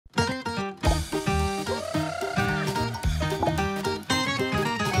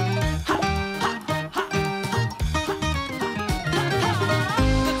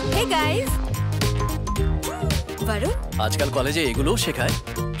আজকাল কলেজে এগুলোও শেখায়।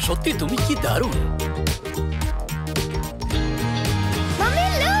 সত্যি তুমি কি দারুণ। মাম্মি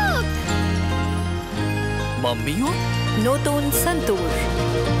লুক, মাম্মিও নতুন সন্তোর।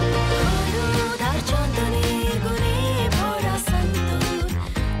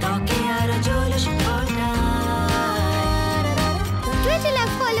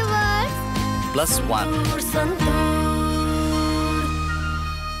 +1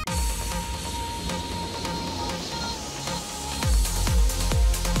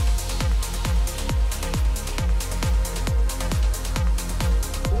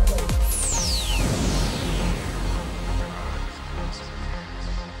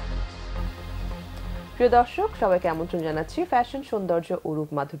 প্রিয় দর্শক, সবাইকে আমন্ত্রণ জানাচ্ছি ফ্যাশন, সৌন্দর্য ও রূপ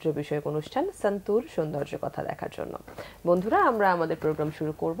মাধুর্য বিষয়ক অনুষ্ঠান সন্তোর সৌন্দর্য কথা দেখার জন্য। বন্ধুরা, আমরা আমাদের প্রোগ্রাম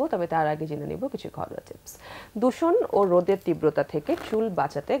শুরু করব, তবে তার আগে জেনে নেব কিছু ঘরোয়া টিপস। দূষণ ও রোদের তীব্রতা থেকে চুল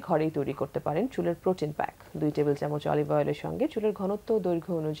বাঁচাতে ঘরেই তৈরি করতে পারেন চুলের প্রোটিন প্যাক। 2 টেবিল চামচ অলিভ অয়েলের সঙ্গে চুলের ঘনত্ব ও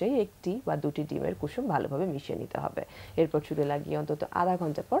দৈর্ঘ্য অনুযায়ী 1টি বা 2টি ডিমের কুসুম ভালোভাবে মিশিয়ে নিতে হবে। এরপর চুলে লাগিয়ে অন্তত আধা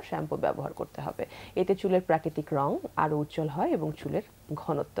ঘন্টা পর শ্যাম্পু ব্যবহার করতে হবে। এতে চুলের প্রাকৃতিক রং আরও উজ্জ্বল হয় এবং চুলের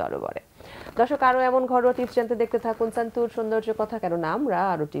ঘনত্ব আরও বাড়ে। দর্শক, আরও এমন ঘরোয়া টিপস জানতে দেখতে থাকুন সন্তোর সৌন্দর্য কথা, কেননা আমরা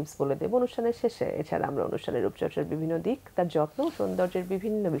আরও টিপস বলে দেব অনুষ্ঠানের শেষে। এছাড়া আমরা অনুষ্ঠানের রূপচর্চার বিভিন্ন দিক, তার যত্ন ও সৌন্দর্যের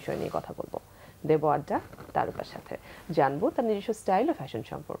বিভিন্ন বিষয় নিয়ে কথা বলবো, দেব আড্ডা তারকার সাথে, জানবো তার নিজস্ব স্টাইল ও ফ্যাশন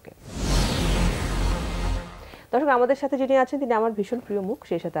সম্পর্কে। দর্শক, আমাদের সাথে যিনি আছেন তিনি আমার ভীষণ প্রিয় মুখ,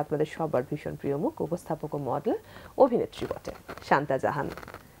 সেই সাথে আপনাদের সবার ভীষণ প্রিয় মুখ, উপস্থাপক ও মডেল, অভিনেত্রী বটে, শান্তা জাহান।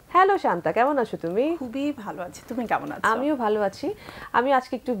 হ্যালো শান্তা, কেমন আছো তুমি? খুবই ভালো আছি, তুমি কেমন আছো? আমিও ভালো আছি। আমি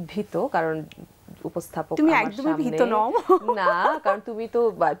আজকে একটু ভীত, কারণ উপস্থাপক তুমি একদমই ভীত নও না, কারণ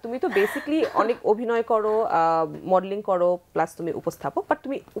তুমি তো বেসিক্যালি অনেক অভিনয় করো, মডেলিং করো, প্লাস তুমি উপস্থাপক, বাট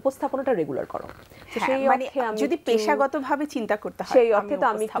তুমি উপস্থাপনাটা রেগুলার করো। সেই অর্থে আমি যদি পেশাগতভাবে চিন্তা করতে হয়, সেই অর্থে তো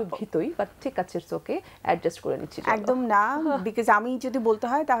আমি একটু ভীতই, বাট ঠিক আছে, ইটস ওকে, অ্যাডজাস্ট করে নিচ্ছি। একদম না, বিকজ আমি যদি বলতে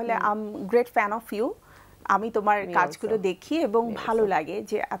হয় তাহলে I am great fan of you. আমি তোমার কাজগুলো দেখি এবং ভালো লাগে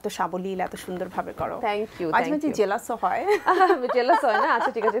যে এত সাবলীল, এত সুন্দরভাবে করো। Thank you. মাঝে মাঝে জেলাসও হয়। জেলাস হয় না?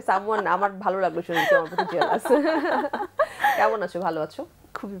 আচ্ছা ঠিক আছে, সামওয়ান আমার ভালো লাগলো শুনে, আমার প্রতি জেলাস। কেমন আছো? ভালো আছো?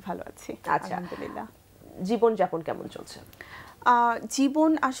 খুবই ভালো আছি, আচ্ছা, আলহামদুলিল্লাহ। জীবন যাপন কেমন চলছে?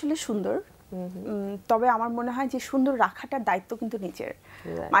 জীবন আসলে সুন্দর, তবে আমার মনে হয় যে সুন্দর রাখাটার দায়িত্ব কিন্তু নিজের।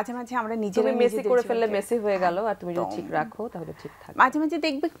 মাঝে মাঝে আমরা নিজেরাই মেসি করে ফেললে মেসি হয়ে গেল, আর তুমি যদি ঠিক রাখো তাহলে ঠিক থাকবে। মাঝে মাঝে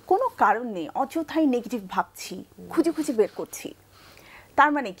দেখবে কোনো কারণ নেই, অযথাই নেগেটিভ ভাবছি, খুঁজে খুঁজে বের করছি। তার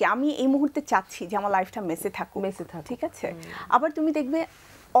মানে কি আমি এই মুহূর্তে চাচ্ছি যে আমার লাইফটা মেসে থাকুক, ঠিক আছে? আবার তুমি দেখবে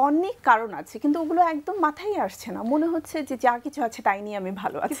অনেক কারণ আছে, কিন্তু ওগুলো একদম মাথায় আসছে না, মনে হচ্ছে যে যা কিছু আছে তাই নিয়ে আমি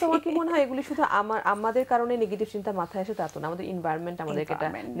ভালো আছি। তোমার কি মনে হয় এগুলি শুধু আমাদের কারণে নেগেটিভ চিন্তা মাথায় আসে তা তো না? আমাদের এনভায়রনমেন্ট আমাদেরকে একটা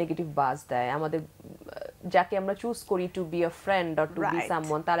নেগেটিভ বাজ দেয়, আমাদের যাকে আমরা চুজ করি two be a friend or two B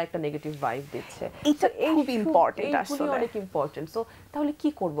someone, তার একটা নেগেটিভ ভাইব দিচ্ছে। এটা খুব ইম্পর্টেন্ট, আসলে অনেক ইম্পর্টেন্ট। সো তাহলে কি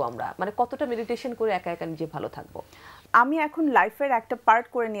করব আমরা, মানে কতটা মেডিটেশন করে একা একা নিজে ভালো থাকবো? আমি এখন লাইফের একটা পার্ট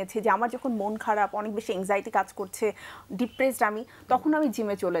করে নিয়েছি যে আমার যখন মন খারাপ, অনেক বেশি এংজাইটি কাজ করছে, ডিপ্রেসড আমি, তখন আমি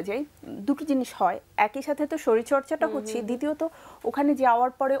জিমে চলে যাই। দুটো জিনিস হয়, একই সাথে তো শরীরচর্চাটা হচ্ছে, দ্বিতীয়ত ওখানে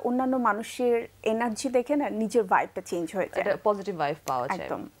যাওয়ার পরে অন্যান্য মানুষের এনার্জি দেখে না নিজের ভাইবটা চেঞ্জ হয়ে যায়, একটা পজিটিভ ভাইব পাওয়া যায়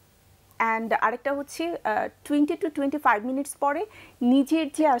একদম। অ্যান্ড আরেকটা হচ্ছে 20 to 25 মিনিটস পরে নিজের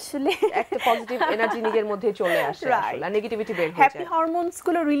যে আসলে একটা পজিটিভ এনার্জি নিজের মধ্যে চলে আসে, আসলে নেগেটিভিটি বের হয়ে যায়, হ্যাপি হরমোনস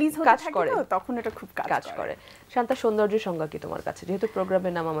গুলো রিলিজ হতে থাকে, তখন এটা খুব কাজ করে। শান্তা, সৌন্দর্যের সংজ্ঞা কি তোমার কাছে? যেহেতু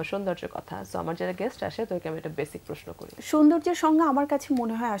প্রোগ্রামের নাম আমার সৌন্দর্য কথা, সো আমার যারা গেস্ট আসে তোকে আমি একটা বেসিক প্রশ্ন করি। সৌন্দর্যের সংজ্ঞা আমার কাছে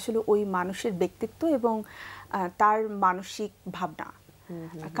মনে হয় আসলে ওই মানুষের ব্যক্তিত্ব এবং তার মানসিক ভাবনা।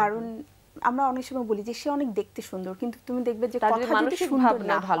 কারণ আমরা অনেক সময় বলি যে সে অনেক দেখতে সুন্দর, কিন্তু তুমি দেখবে যে কথা যদি সুন্দর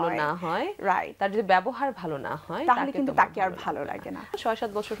না ভালো না হয়, রাইট, তার যদি ব্যবহার ভালো না হয়, তাহলে কিন্তু তাকে আর ভালো লাগে না।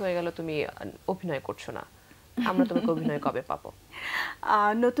 6-7 বছর হয়ে গেল তুমি অভিনয় করছো না, আমরা তোমাকে অভিনয় কবে পাবো?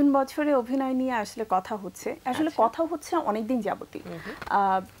 নতুন বছরে অভিনয় নিয়ে আসলে কথা হচ্ছে, আসলে কথা হচ্ছে অনেকদিন যাবতই।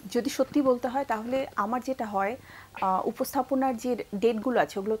 যদি সত্যি বলতে হয় তাহলে আমার যেটা হয়, উপস্থাপনার যে ডেটগুলো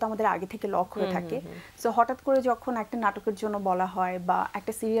আছে ওগুলো তো আমাদের আগে থেকে লক হয়ে থাকে। সো হঠাৎ করে যখন একটা নাটকের জন্য বলা হয় বা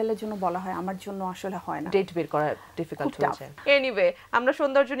একটা সিরিয়ালের জন্য বলা হয়, আমার জন্য আসলে হয় না, ডেট বের করা ডিফিকাল্ট হয়ে যায়। এনিওয়ে, আমরা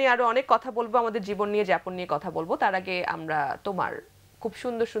সৌন্দর্য নিয়ে আরো অনেক কথা বলবো, আমাদের জীবন নিয়ে, যাপন নিয়ে কথা বলবো। তার আগে আমরা তোমার খুব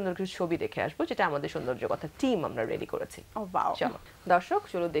সুন্দর সুন্দর কিছু ছবি দেখে আসবো, যেটা আমাদের সৌন্দর্য কথা টিম আমরা রেডি করেছি। চলো দর্শক,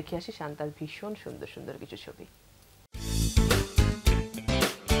 চলো দেখে আসি শান্তার ভীষণ সুন্দর সুন্দর কিছু ছবি।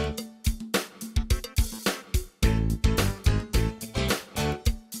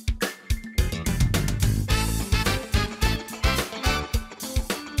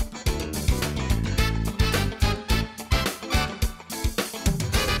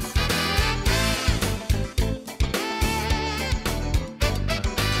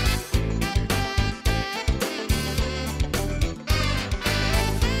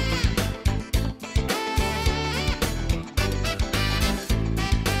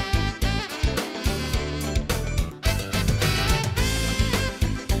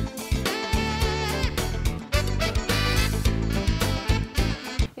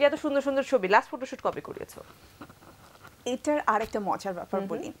 যে এত সুন্দর সুন্দর ছবি, লাস্ট ফটোশুট কবে করিয়েছো? এটার আরেকটা মজার ব্যাপার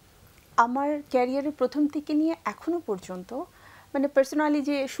বলি, আমার ক্যারিয়ারের প্রথম থেকে নিয়ে এখনো পর্যন্ত মানে পার্সোনালি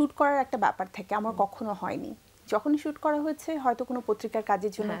যে শ্যুট করার একটা ব্যাপার থাকে আমার কখনো হয়নি। যখনই শ্যুট করা হয়েছে হয়তো কোনো পত্রিকার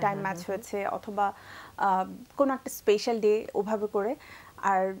কাজের জন্য টাইম ম্যাচ হয়েছে অথবা কোনো একটা স্পেশাল ডে ওভাবে করে।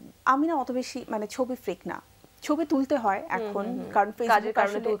 আর আমি না অত বেশি মানে ছবি ফ্রিক না, ছবি তুলতে হয় এখন কারণ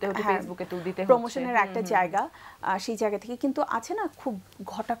ফেসবুকে প্রমোশনের একটা জায়গা, সেই জায়গা থেকে কিন্তু আছে না খুব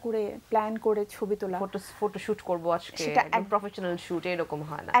ঘটা করে প্ল্যান করে ছবি তোলা, ফটো শুট করব আজকে, সেটা এক প্রফেশনাল শুট এরকম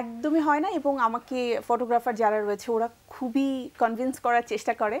হয় না, একদমই হয় না। এবং আমাকে ফটোগ্রাফার যারা রয়েছে ওরা খুবই কনভিন্স করার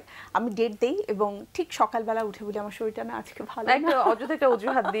চেষ্টা করে, আমি ডেট দেই এবং ঠিক সকালবেলা উঠে বলি আমার শরীরটা না আজকে ভালো না, একটা অযথা একটা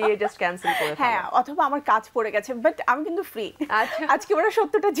অজুহাত দিয়ে জাস্ট ক্যান্সেল করে হ্যাঁ, অথবা আমার কাজ পড়ে গেছে, বাট আমি কিন্তু ফ্রি, আজকে ওরা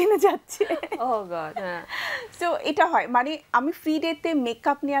সত্যটা জেনে যাচ্ছে। ও গড, হ্যাঁ। সো এটা হয়, মানে আমি ফ্রি ডেতে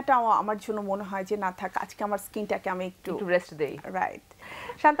মেকআপ নেওয়াটা আমার জন্য মনে হয় যে না থাক, আজকে আমার স্কিনটাকে আমি একটু রেস্ট দেই। রাইট।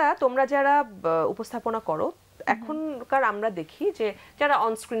 শান্তা, তোমরা যারা উপস্থাপনা করো এখনকার আমরা দেখি যে যারা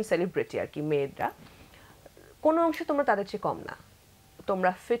অনস্ক্রিন সেলিব্রিটি আর কি মেয়েরা, কোনো অংশে তোমরা তাদের চেয়ে কম না।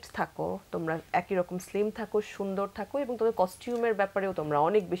 তোমরা ফিট থাকো, তোমরা একই রকম স্লিম থাকো, সুন্দর থাকো, এবং তোমাদের কস্টিউমের ব্যাপারেও তোমরা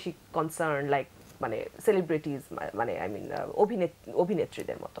অনেক বেশি কনসার্ন, লাইক মানে সেলিব্রিটিজ, মানে আই মিন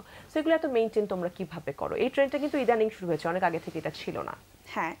অভিনেত্রীদের মতো। সো এগুলো এত মেইনটেইন তোমরা কিভাবে করো? এই ট্রেন্ডটা কিন্তু ইদানিং শুরু হয়েছে, অনেক আগে থেকে এটা ছিল না।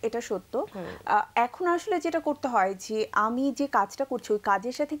 হ্যাঁ, এটা সত্য। এখন আসলে যেটা করতে হয় যে আমি যে কাজটা করছি ওই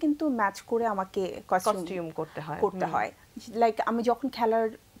কাজের সাথে কিন্তু ম্যাচ করে আমাকে কস্টিউম করতে হয়। লাইক আমি যখন খেলার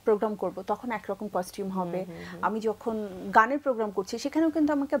প্রোগ্রাম করব তখন একরকম কস্টিউম হবে, আমি যখন গানের প্রোগ্রাম করছি সেখানেও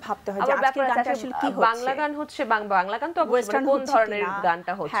কিন্তু আমাকে ভাবতে হয় যে আজকের গানটা আসলে কি হচ্ছে, বাংলা গান হচ্ছে, বাংলা গান তো অবশ্যই কোন ধরনের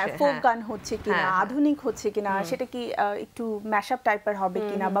গানটা হচ্ছে, হ্যাঁ ফোক গান হচ্ছে কিনা, আধুনিক হচ্ছে কিনা, সেটা কি একটু ম্যাশআপ টাইপের হবে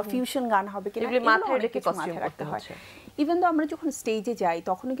কিনা বা ফিউশন গান হবে কিনা, এগুলো মাথায় রেখে কস্টিউম করতে হয়। ইভেন তো আমরা যখন স্টেজে যাই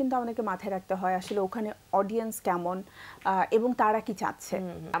তখনও কিন্তু আমাদেরকে মাথায় রাখতে হয় আসলে ওখানে অডিয়েন্স কেমন এবং তারা কি চাচ্ছে।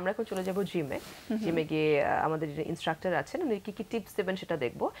 আমরা এখন চলে যাব জিমে, জিমে গিয়ে আমাদের যে ইনস্ট্রাক্টর আছেন উনি কি কি টিপস দেবেন সেটা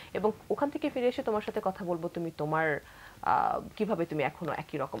দেখব, এবং ওখান থেকে ফিরে এসে তোমার সাথে কথা বলবো তুমি তোমার কিভাবে তুমি এখনো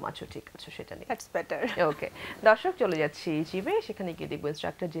একই রকম আছো, ঠিক আছো সেটা নিয়ে। That's better. ওকে দর্শক, চলে যাচ্ছি জিমে, সেখানে গিয়ে দেখবো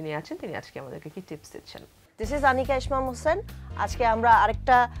ইনস্ট্রাক্টর যিনি আছেন তিনি আজকে আমাদেরকে কি টিপস দিচ্ছেন। This is Anika Ismam Hossain. আজকে আমরা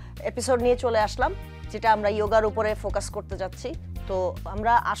আরেকটা এপিসোড নিয়ে চলে আসলাম যেটা আমরা যোগার উপরে ফোকাস করতে যাচ্ছি। তো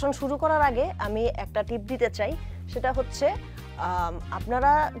আমরা আসন শুরু করার আগে আমি একটা টিপ দিতে চাই, সেটা হচ্ছে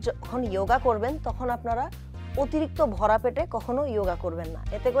আপনারা যখন যোগা করবেন তখন আপনারা অতিরিক্ত ভরা পেটে কখনো যোগা করবেন না,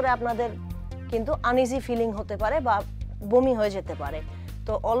 এতে করে আপনাদের কিন্তু আনইজি ফিলিং হতে পারে বা বমি হয়ে যেতে পারে।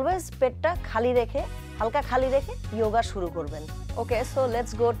 তো অলওয়েজ পেটটা খালি রেখে, হালকা খালি রেখে যোগা শুরু করবেন। ওকে, so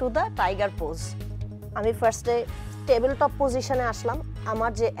let's go to the tiger pose. আমি ফার্স্টে টেবিল টপ পজিশনে আসলাম।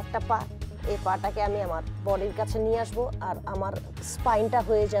 আমার যে একটা পা, এই পাটাকে আমি আমার বডির কাছে নিয়ে আসবো আর আমার স্পাইনটা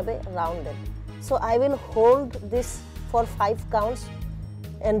হয়ে যাবে rounded. So I will hold this for 5 counts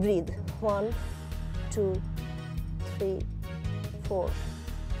and breathe. 1 2 3 4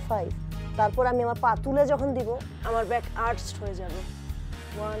 5। তারপর আমি আমার পা তুলে যখন দিব আমার ব্যাক আর্চড হয়ে যাবে।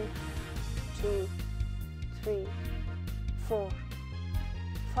 1 2 3 4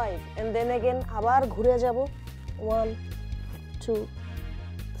 5 and then again আবার ঘুরে যাব। 1 2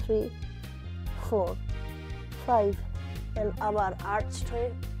 3 4 5 and আবার আর্চড হয়ে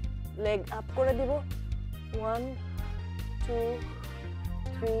লেগ আপ করে দিব। 1 2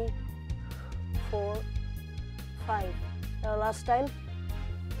 3 4 5 now last time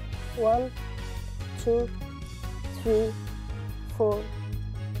 1 2 3 4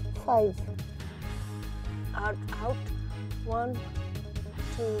 5 out 1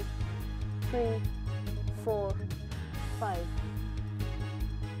 2 3 4 5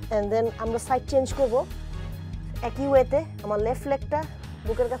 and then আমরা সাইড চেঞ্জ করব। একই ওয়েতে আমার লেফট লেগটা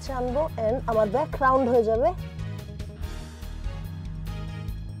বুকের কাছে আনবো এন্ড আমার ব্যাক রাউন্ড হয়ে যাবে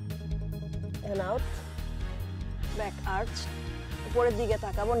and out back arch, উপরের দিকে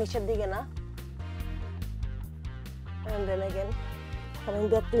তাকাবো, নিচের দিকে না। and then again coming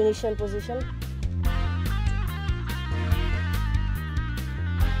back to initial position.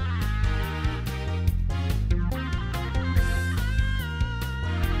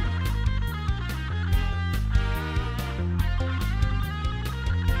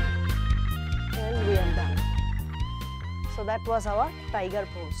 So that was our tiger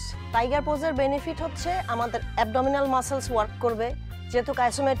pose. Tiger pose এর বেনিফিট হচ্ছে আমাদের অ্যাবডোমিনাল মাসলস ওয়ার্ক করবে, যেহেতু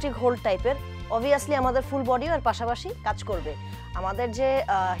আইসোমেট্রিক হোল্ড টাইপের, অবভিয়াসলি আমাদের ফুল বডিও এর পাশাপাশি কাজ করবে। আমাদের যে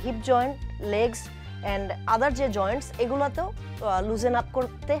hip joint, legs and other যে জয়েন্টস এগুলোতেও লুজেন আপ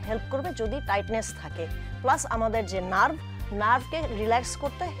করতে হেল্প করবে যদি টাইটনেস থাকে, প্লাস আমাদের যে নার্ভকে রিল্যাক্স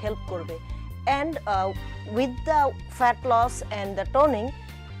করতে হেল্প করবে। And with the fat loss and the toning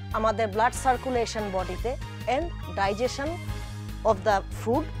আমাদের ব্লাড সার্কুলেশন বডিতে and digestion of the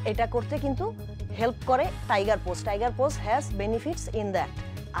food, এটা করতে কিন্তু হেল্প করে tiger pose. Tiger pose has benefits in that.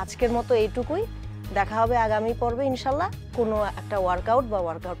 আজকের মতো এইটুকুই, দেখা হবে আগামী পর্বে ইনশাল্লাহ কোনো একটা ওয়ার্কআউট বা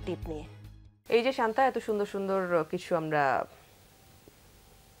ওয়ার্কআউট টিপ নিয়ে। এই যে শান্তা, এত সুন্দর সুন্দর কিছু আমরা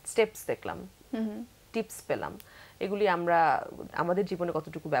স্টেপস দেখলাম, টিপস পেলাম, এগুলি আমরা আমাদের জীবনে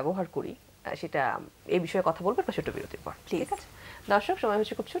কতটুকু ব্যবহার করি সেটা এই বিষয়ে কথা বলবো একটা ছোট্ট বিরতির পর। ঠিক আছে দর্শক, সময়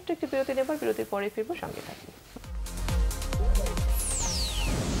হচ্ছে খুব ছোট্ট একটি বিরতি নেবার, বিরতির পরে ফিরবো, সঙ্গে থাকুন।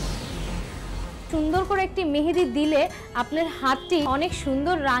 সুন্দর করে একটি মেহেদি দিলে আপনার হাতটি অনেক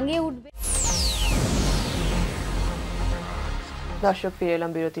সুন্দর রাঙে উঠবে। দর্শক, ফিরে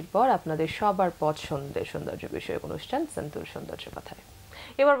এলাম বিরতির পর আপনাদের সবার পছন্দের সৌন্দর্য বিষয়ক অনুষ্ঠান সন্তুর সৌন্দর্য কথায়।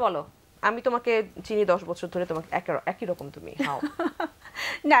 এবার বলো, আমি তোমাকে চিনি 10 বছর ধরে, তোমাকে একই রকম তুমি হাও?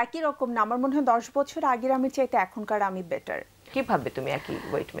 না, একই রকম না, আমার মনে হয় 10 বছর আগের আমি চাইতে এখনকার আমি বেটার। কিভাবে তুমি একই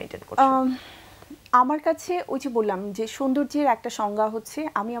ওয়েট মেইনটেইন করছো? আমার কাছে ওই যে বললাম যে সৌন্দর্যের একটা সংজ্ঞা হচ্ছে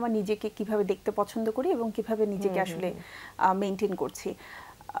আমি আমার নিজেকে কিভাবে দেখতে পছন্দ করি এবং কিভাবে নিজেকে আসলে মেইনটেইন করছি।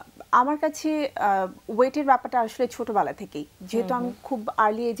 আমার কাছে ওয়েটের ব্যাপারটা আসলে ছোটবেলা থেকেই, যেহেতু আমি খুব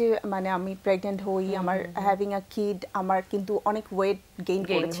আর্লি এজে মানে আমি প্রেগন্যান্ট হই, আমার হ্যাভিং আ কিড, আমার কিন্তু অনেক ওয়েট গেইন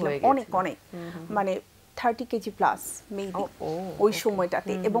করেছিলাম, অনেক মানে 30 কেজি প্লাস মেবি ওই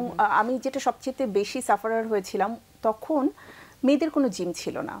সময়টাতে। এবং আমি যেটা সবচেয়ে বেশি সাফারার হয়েছিলাম, তখন মেয়েদের কোনো জিম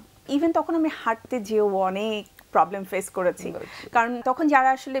ছিল না। ইভেন তখন আমি হাঁটতে যেও অনেক প্রবলেম ফেস করেছি, কারণ তখন যারা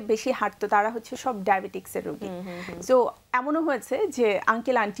আসলে বেশি হাঁটতো তারা হচ্ছে সব ডায়াবেটিক্সের রোগী। সো এমনও হয়েছে যে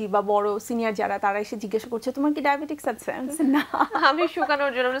আঙ্কেল আন্টি বা বড় সিনিয়র যারা, তারা এসে জিজ্ঞাসা করছে তোমার কি ডায়াবেটিক্স আছে? না, আমি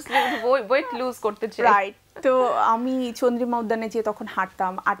শুকানোর জন্য ওয়েট লুজ করতে চাই। রাইট। তো আমি চন্দ্রিমা উদ্যানে যে তখন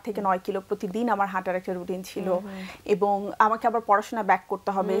হাঁটতাম 8 থেকে 9 কিলো প্রতিদিন, আমার হাঁটার একটা রুটিন ছিল। এবং আমাকে আবার পড়াশোনা ব্যাক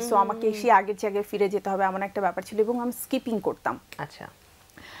করতে হবে, সো আমাকে সেই আগের জায়গায় ফিরে যেতে হবে, এমন একটা ব্যাপার ছিল। এবং আমি স্কিপিং করতাম। আচ্ছা।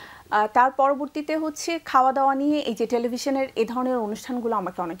 তার পরবর্তীতে হচ্ছে খাওয়া দাওয়া নিয়ে এই যে টেলিভিশনের এই ধরনের অনুষ্ঠানগুলো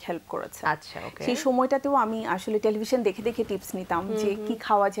আমাকে অনেক হেল্প করেছে। আচ্ছা, ওকে। সেই সময়টাতেও আমি আসলে টেলিভিশন দেখে দেখে টিপস নিতাম যে কি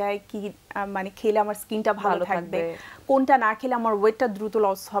খাওয়া যায়, কি মানে খেলে আমার স্কিনটা ভালো থাকবে, কোনটা না খেলে আমার ওয়েটটা দ্রুত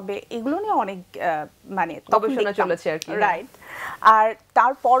লস হবে, এগুলো নিয়ে অনেক মানে গবেষণা চলেছে আর কি। রাইট। আর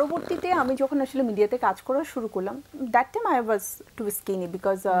তার পরবর্তীতে আমি যখন আসলে মিডিয়াতে কাজ করা শুরু করলাম, that time I was two skinny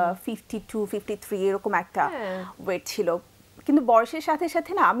because 52, 53 এরকম একটা ওয়েট ছিল। কিন্তু বয়সের সাথে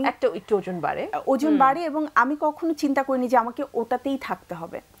সাথে না আমি একটু ওজন বাড়ে এবং আমি কখনো চিন্তা করিনি যে আমাকে ওটাতেই থাকতে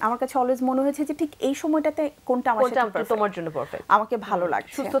হবে। আমার কাছে অলওয়েজ মনে হয়েছে যে ঠিক এই সময়টাতে কোনটা আমার সাথে তোমার জন্য পারফেক্ট, আমাকে ভালো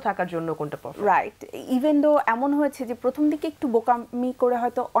লাগছে, সুস্থ থাকার জন্য কোনটা পারফেক্ট। রাইট। ইভেন দো এমন হয়েছে যে প্রথম দিকে একটু বোকামি করে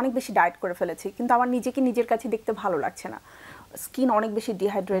হয়তো অনেক বেশি ডায়েট করে ফেলেছি, কিন্তু আমার নিজেকে নিজের কাছে দেখতে ভালো লাগছে না। স্কিন অনেক বেশি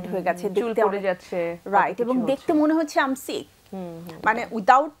ডিহাইড্রেট হয়ে গেছে, চুল পড়ে যাচ্ছে, রাইট। এবং দেখতে মনে হচ্ছে আই এম সিক। মানে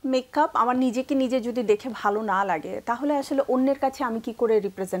উইদাউট মেকআপ আমার নিজেকে নিজে যদি দেখে ভালো না লাগে, তাহলে আসলে অন্যের কাছে আমি কি করে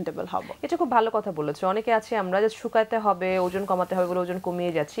রিপ্রেজেন্টেবল হব? এটা খুব ভালো কথা বলেছো। অনেকে আছে আমরা যে শুকাতে হবে, ওজন কমাতে হবে বলে ওজন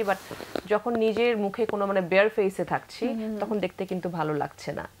কমিয়ে যাচ্ছি, বাট যখন নিজের মুখে কোনো মানে বেয়ার ফেসে থাকছি, তখন দেখতে কিন্তু ভালো লাগছে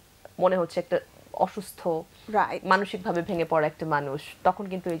না, মনে হচ্ছে একটা অসুস্থ, মানসিকভাবে ভেঙে পড়া একটা মানুষ। তখন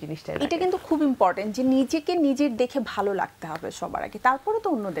কিন্তু এই জিনিসটা, এটা কিন্তু খুব ইম্পর্টেন্ট যে নিজেকে নিজের দেখে ভালো লাগতে হবে সবার আগে, তারপরে তো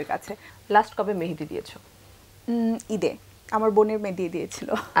অন্যদের কাছে। লাস্ট কবে মেহেদি দিয়েছো? ঈদে আমার বোনের মেহেদি দিয়েছিল।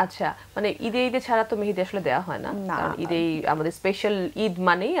 আচ্ছা, মানে ঈদে ছাড়া তো মেহেদি আসলে দেওয়া হয় না, কারণ ঈদেই আমাদের স্পেশাল, ঈদ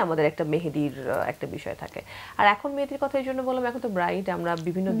মানেই আমাদের একটা মেহেদির একটা বিষয় থাকে। আর এখন মেহেদির কথা এই জন্য বললাম, এখন তো ব্রাইড, আমরা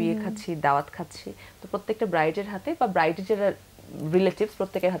বিভিন্ন বিয়ে খাচ্ছি, দাওয়াত খাচ্ছি, তো প্রত্যেকটা ব্রাইডের হাতে বা ব্রাইডের যারা রিলেটিভস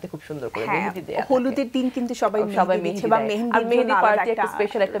প্রত্যেকের হাতে খুব সুন্দর করে মেহেদি দেয়া। হলুদের দিন কিন্তু সবাই মেহেদি বা মেহেদি পার্টি একটা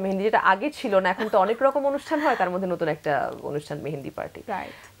স্পেশাল একটা মেহেদি, যেটা আগে ছিল না, এখন তো অনেক রকম অনুষ্ঠান হয়, তার মধ্যে নতুন একটা অনুষ্ঠান মেহেদি পার্টি।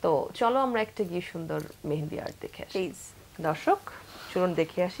 তো চলো আমরা একটা গিয়ে সুন্দর মেহেদি আর্ট দেখে আসি। দর্শক চলুন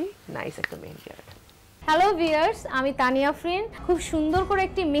দেখে আসি নাইস একটা মেহেদি আর্ট। হ্যালো ভিউয়ার্স, আমি তানিয়া ফ্রেন্ড। খুব সুন্দর করে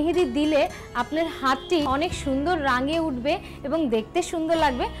একটি মেহেদি দিলে আপনার হাতটি অনেক সুন্দর রাঙে উঠবে এবং দেখতে সুন্দর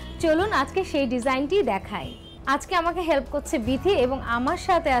লাগবে। চলুন আজকে সেই ডিজাইনটি দেখাই। আজকে আমাকে হেল্প করছে বিথি এবং আমার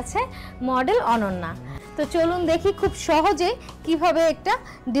সাথে আছে মডেল অনন্যা। তো চলুন দেখি খুব সহজে কিভাবে একটা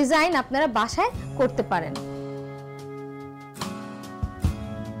ডিজাইন আপনারা বাসায় করতে পারেন।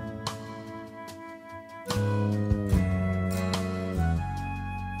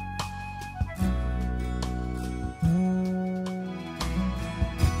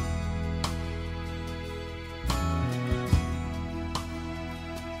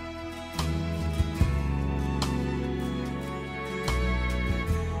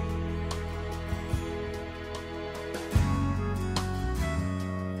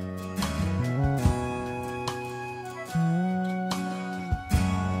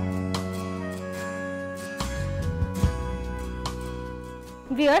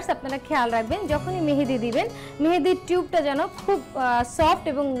 ভিউয়ার্স, আপনারা খেয়াল রাখবেন যখনই মেহেদি দিবেন, মেহেদির টিউবটা যেন খুব সফট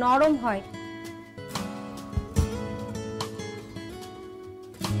এবং নরম হয়।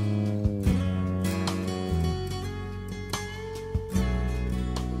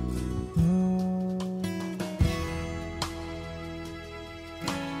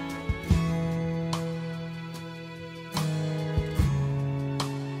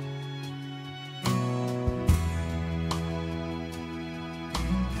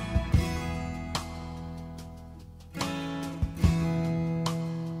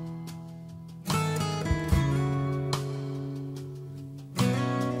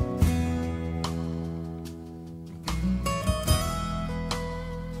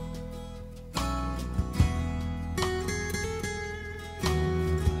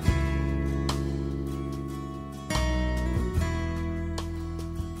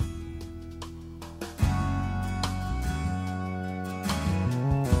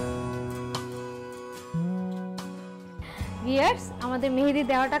 আমাদের মেহেদি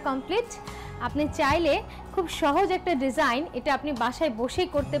দেওয়াটা কমপ্লিট। আপনি চাইলে খুব সহজ একটা ডিজাইন এটা আপনি বাসায় বসেই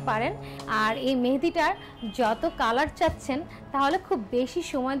করতে পারেন। আর এই মেহেদিটার যত কালার চাচ্ছেন তাহলে খুব বেশি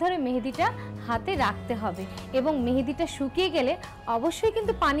সময় ধরে মেহেদিটা হাতে রাখতে হবে এবং মেহেদিটা শুকিয়ে গেলে অবশ্যই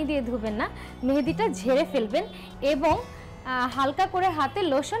কিন্তু পানি দিয়ে ধুবেন না, মেহেদিটা ঝেড়ে ফেলবেন এবং হালকা করে হাতে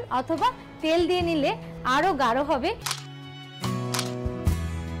লোশন অথবা তেল দিয়ে নিলে আরও গাঢ় হবে।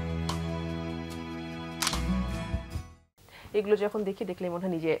 এগুলো যখন দেখলে মনে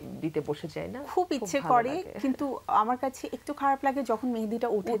হয় নিজে দিতে বসে যায় না, খুব ইচ্ছে করে, কিন্তু আমার কাছে একটু খারাপ লাগে যখন মেহেদিটা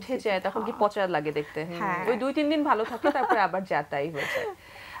উঠে যায়, তখন কি পচা লাগে দেখতে। ওই 2-3 দিন ভালো থাকে, তারপরে আবার যা তাই হয়ে যায়।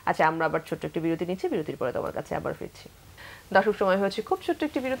 আচ্ছা, আমরা আবার ছোট্ট একটা বিরতি নিচ্ছি, বিরতির পরে তোমার কাছে আবার ফিরছি। দর্শক, সময় হয়েছে খুব ছোট্ট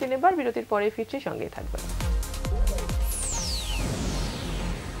একটি বিরতি নেবার, বিরতির পরে ফিরছি, সঙ্গেই থাকবেন।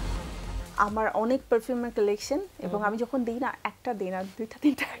 আমার অনেক পারফিউমের কালেকশন এবং আমি যখন দিই না, একটা দিই না,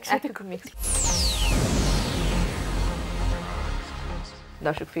 2-3টা একসাথে মিক্স।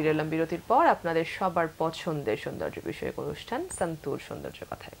 দর্শক, ফিরে এলাম বিরতির পর আপনাদের সবার পছন্দের সৌন্দর্য বিষয়ক অনুষ্ঠান সন্তুর সৌন্দর্য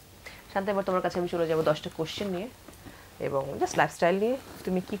কথায়। শান্তা, এবার তোমার কাছে আমি চলে যাবো 10টা কোশ্চেন নিয়ে এবং জাস্ট লাইফস্টাইল নিয়ে।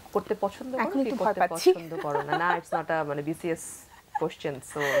 তুমি কি করতে পছন্দ করো, কি করতে পছন্দ করো না? না, ইটস নট আ মানে BCS question,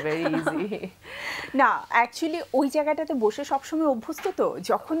 so very easy. না, অ্যাকচুয়ালি ওই জায়গাটাতে বসে সবসময় অভ্যস্ত, তো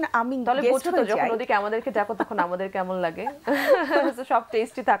যখন আমি তাহলে বোঝো তো, যখন ওদিকে আমাদেরকে দেখো তখন আমাদের কেমন লাগে। সব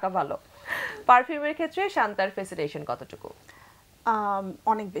টেস্টি থাকা ভালো। পারফিউমের ক্ষেত্রে শান্তার ফ্যাসিনেশন কতটুকু?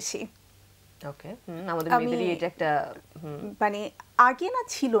 অনেক বেশি। ওকে, আমাদের মেয়েদেরই এটা একটা মানে আগে না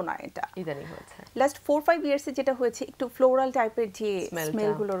ছিল না, এটা ইদানিং হয়েছে। লাস্ট 4-5 ইয়ার্সে যেটা হয়েছে, একটু ফ্লোরাল টাইপের যে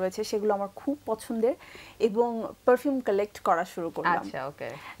স্মেলগুলো রয়েছে সেগুলো আমার খুব পছন্দের এবং পারফিউম কালেক্ট করা শুরু করলাম। আচ্ছা, ওকে।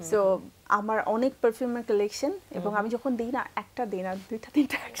 সো আমার অনেক পারফিউমের কালেকশন এবং আমি যখন দিই না, একটা দিই না,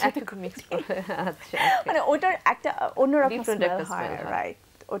 2-3টা একসাথে মিক্স করে। আচ্ছা, মানে ওটার একটা অন্যরকম স্মেল হয়, রাইট?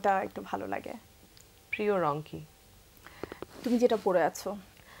 ওটা একটু ভালো লাগে। প্রিয় রং কি? তুমি যেটা পরে আছো।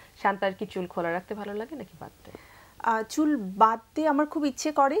 শান্তার কি চুল খোলা রাখতে ভালো লাগে নাকি বাঁধতে? চুল বাঁধতে আমার খুব ইচ্ছে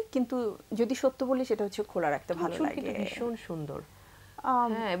করে, কিন্তু যদি সত্য বলি সেটা হচ্ছে খোলা রাখতে ভালো লাগে। ভীষণ সুন্দর।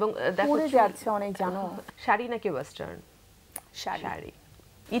 হ্যাঁ, এবং দেখো যাচ্ছে অনেক, জানো। শাড়ি নাকি ওয়েস্টার্ন? শাড়ি।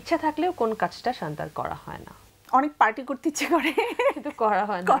 ইচ্ছা থাকলেও কোন কাজটা শান্তার করা হয় না? অনেক পার্টি করতে ইচ্ছে করে, কিন্তু করা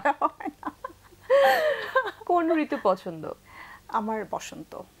হয় না। কোন ঋতু পছন্দ? আমার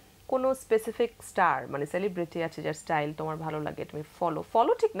বসন্ত। কোনো স্পেসিফিক স্টার মানে সেলিব্রিটি আছে যার স্টাইল তোমার ভালো লাগে, তুমি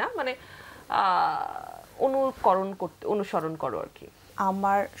ফলো ঠিক না, মানে অনুসরণ করো আর কি?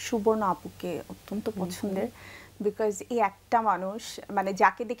 আমার সুবর্ণ আপুকে অত্যন্ত পছন্দের, বিকজ এই একটা মানুষ, মানে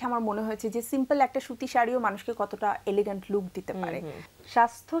যাকে দেখে আমার মনে হয়েছে যে সিম্পল একটা সুতি শাড়িও মানুষকে কতটা এলিগেন্ট লুক দিতে পারে।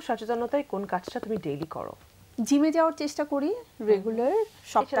 স্বাস্থ্য সচেতনতায় কোন কাজটা তুমি ডেইলি করো? জিমে যাওয়ার চেষ্টা করি রেগুলার,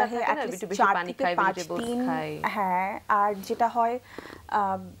 সপ্তাহে অ্যাটলিস্ট 4 থেকে 5 দিন। হ্যাঁ, আর যেটা হয়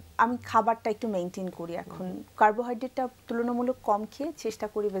আমি খাবারটা একটু মেইনটেইন করি এখন। কার্বোহাইড্রেটটা তুলনামূলক কম খেয়ে চেষ্টা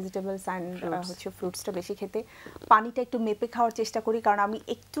করি ভেজিটেবলস অ্যান্ড হচ্ছে ফ্রুটসটা বেশি খেতে। পানিটা একটু মেপে খাওয়ার চেষ্টা করি, কারণ আমি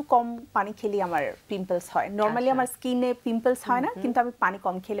একটু কম পানি খেলে আমার পিম্পলস হয়। নর্মালি আমার স্কিনে পিম্পলস হয় না, কিন্তু আমি পানি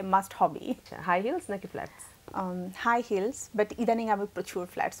কম খেলে মাস্ট হবেই। হাই হিলস নাকি ফ্ল্যাটস? হাই হিলস, বাট ইদানিং আমি প্রচুর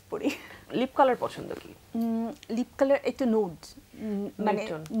ফ্ল্যাটস পরি। লিপ কালার পছন্দ কি? লিপ কালার একটু নুড, মানে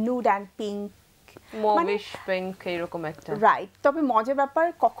nude and pink, mauvish pink এরকম একটা। রাইট, তবে মজার ব্যাপার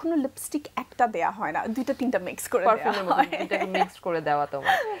কখনো লিপস্টিক একটা দেয়া হয় না, 2-3টা মিক্স করে দেওয়া হয়। দুইটাকে মিক্স করে দেওয়া।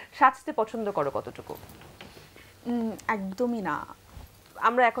 তোমার সাজতে পছন্দ করো কতটুকু? একদমই না।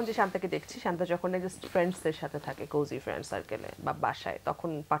 আমরা এখন যে শান্তাকে দেখছি, শান্তা যখন জাস্ট ফ্রেন্ডসদের সাথে থাকে, কোজি ফ্রেন্ড সার্কেলে বা বাসায়, তখন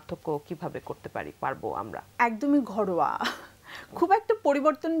পার্থক্য কিভাবে করতে পারবো আমরা? একদমই ঘরোয়া, খুব একটা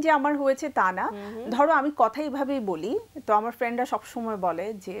পরিবর্তন যে আমার হয়েছে তা না। ধরো আমি কথা এইভাবেই বলি, তো আমার ফ্রেন্ডরা সবসময় বলে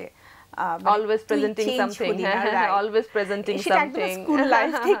যে always presenting something, always presenting something, school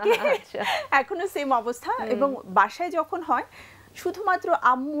life থেকে এখনো সেম অবস্থা। এবং বাসায় যখন হয়, শুধুমাত্র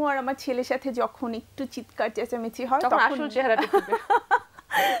আম্মু আর আমার ছেলের সাথে যখন একটু চিৎকার চেঁচামেচি হয়, তখন আসল চেহারাটা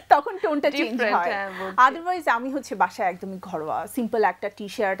তখন টোনটা চেঞ্জ হয়। আদারওয়াইজ আমি হচ্ছে বাসায় একদমই ঘরোয়া, সিম্পল একটা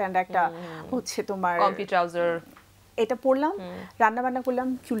টি-শার্ট এন্ড একটা হচ্ছে তোমার কম্পি ট্রাউজার, এটা পরলাম, রান্না বান্না করলাম,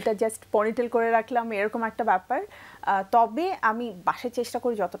 চুলটা জাস্ট পনিটেল করে রাখলাম, এরকম একটা ব্যাপার। তবে আমি বাসায় চেষ্টা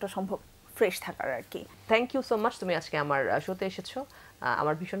করি যতটা সম্ভব ফ্রেশ থাকার আর কি। থ্যাংক ইউ সো মাচ, তুমি আজকে আমার শোতে এসেছো,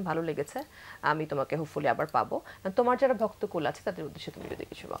 আমার ভীষণ ভালো লেগেছে। আমি তোমাকে হোপফুলি আবার পাবো। তোমার যারা ভক্তকুল আছে তাদের উদ্দেশ্যে তুমি যদি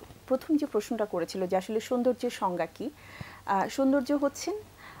কিছু বলো। প্রথম যে প্রশ্নটা করেছিল যে আসলে সৌন্দর্যের সংজ্ঞা কি, সৌন্দর্য হচ্ছেন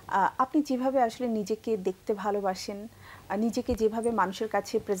আপনি যেভাবে আসলে নিজেকে দেখতে ভালোবাসেন, নিজেকে যেভাবে মানুষের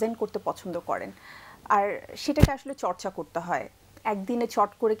কাছে প্রেজেন্ট করতে পছন্দ করেন, আর সেটাকে আসলে চর্চা করতে হয়। একদিনে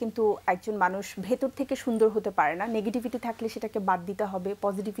চট করে কিন্তু একজন মানুষ ভেতর থেকে সুন্দর হতে পারে না। নেগেটিভিটি থাকলে সেটাকে বাদ দিতে হবে,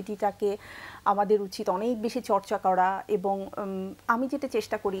 পজিটিভিটিটাকে আমাদের উচিত অনেক বেশি চর্চা করা। এবং আমি যেটা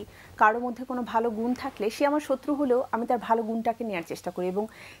চেষ্টা করি, কারো মধ্যে কোনো ভালো গুণ থাকলে সে আমার শত্রু হলেও আমি তার ভালো গুণটাকে নেওয়ার চেষ্টা করি এবং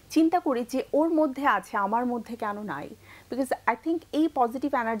চিন্তা করি যে ওর মধ্যে আছে, আমার মধ্যে কেন নাই। বিকজ আই থিঙ্ক এই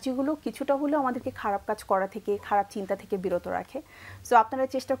পজিটিভ এনার্জিগুলো কিছুটা হলেও আমাদেরকে খারাপ কাজ করা থেকে, খারাপ চিন্তা থেকে বিরত রাখে। সো আপনারা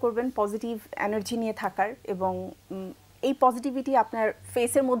চেষ্টা করবেন পজিটিভ এনার্জি নিয়ে থাকার, এবং এই পজিটিভিটি আপনার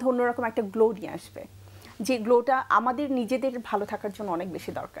ফেসের মধ্যে অন্যরকম একটা গ্লো নিয়ে আসবে, যে গ্লোটা আমাদের নিজেদের ভালো থাকার জন্য অনেক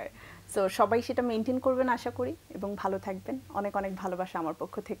বেশি দরকার। সো সবাই সেটা মেনটেন করবেন আশা করি, এবং ভালো থাকবেন। অনেক অনেক ভালোবাসা আমার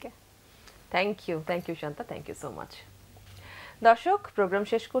পক্ষ থেকে। Thank you Shanta, thank you so much. দর্শক, প্রোগ্রাম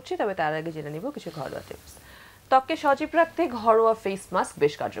শেষ করছি, তবে তার আগে জেনে নিব কিছু ঘরোয়া টিপস। ত্বককে সজীব রাখতে ঘরোয়া ফেস মাস্ক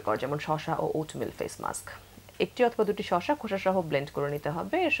বেশ কার্যকর, যেমন শসা ও ওটমিল ফেস মাস্ক। একটি অথবা দুটি শসা খোসা সহ ব্লেন্ড করে নিতে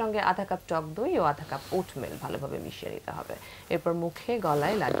হবে, এর সঙ্গে আধা কাপ টক দই ও আধা কাপ ওটমিল ভালোভাবে মিশিয়ে নিতে হবে। এরপর মুখে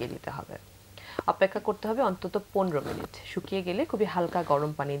গলায় লাগিয়ে দিতে হবে। অপেক্ষা করতে হবে অন্তত 15 মিনিট। শুকিয়ে গেলে খুবই হালকা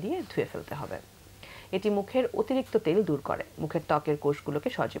গরম পানি দিয়ে ধুয়ে ফেলতে হবে। এটি মুখের অতিরিক্ত তেল দূর করে, মুখের ত্বকের কোষগুলোকে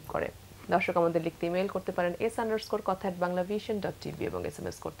সজীব করে। দর্শক, আমাদের লিখতে ইমেল করতে পারেন s_kotha@banglavision.tv এবং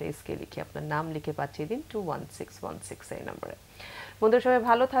SMS করতে SK লিখে আপনার নাম লিখে পাঠিয়ে দিন 21616 এই নম্বরে। বন্ধুরা, সবাই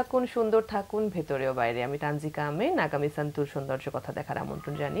ভালো থাকুন, সুন্দর থাকুন ভেতরে ও বাইরে। আমি তানজিকা আমিন আগামী সন্তুর সৌন্দর্য কথা দেখার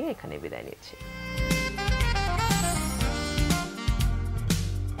আমন্ত্রণ জানিয়ে এখানে বিদায় নিচ্ছি।